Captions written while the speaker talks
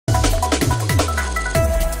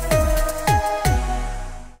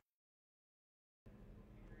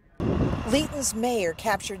Leeton's mayor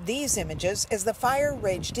captured these images as the fire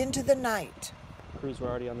raged into the night. Crews were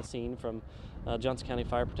already on the scene from Johnson County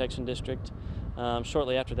Fire Protection District.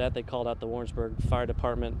 Shortly after that, they called out the Warrensburg Fire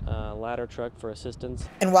Department ladder truck for assistance.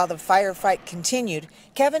 And while the firefight continued,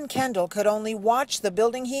 Kevin Kendall could only watch the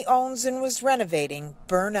building he owns and was renovating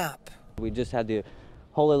burn up. We just had the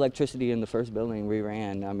whole electricity in the first building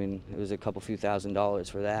reran. I mean, it was a couple few $1,000s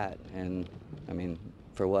for that. And I mean,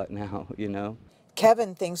 for what now, you know?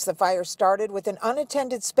 Kevin thinks the fire started with an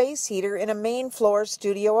unattended space heater in a main floor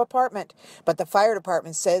studio apartment, but the fire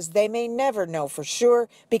department says they may never know for sure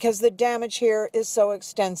because the damage here is so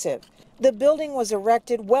extensive. The building was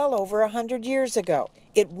erected well over 100 years ago.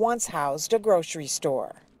 It once housed a grocery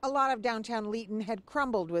store. A lot of downtown Leeton had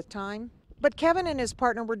crumbled with time, but Kevin and his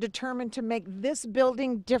partner were determined to make this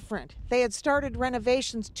building different. They had started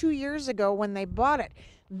renovations 2 years ago when they bought it.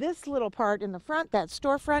 This little part in the front, that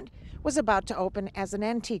storefront, was about to open as an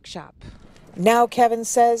antique shop. Now Kevin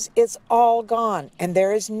says it's all gone and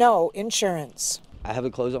there is no insurance. I have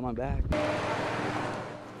it closed on my back.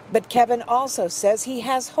 But Kevin also says he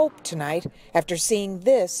has hope tonight after seeing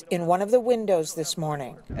this in one of the windows this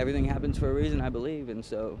morning. Everything happens for a reason, I believe, and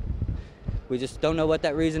so we just don't know what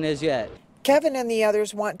that reason is yet. Kevin and the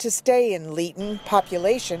others want to stay in Leeton,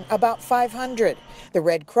 population about 500. The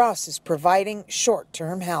Red Cross is providing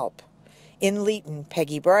short-term help. In Leeton,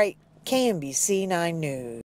 Peggy Bright, KMBC 9 News.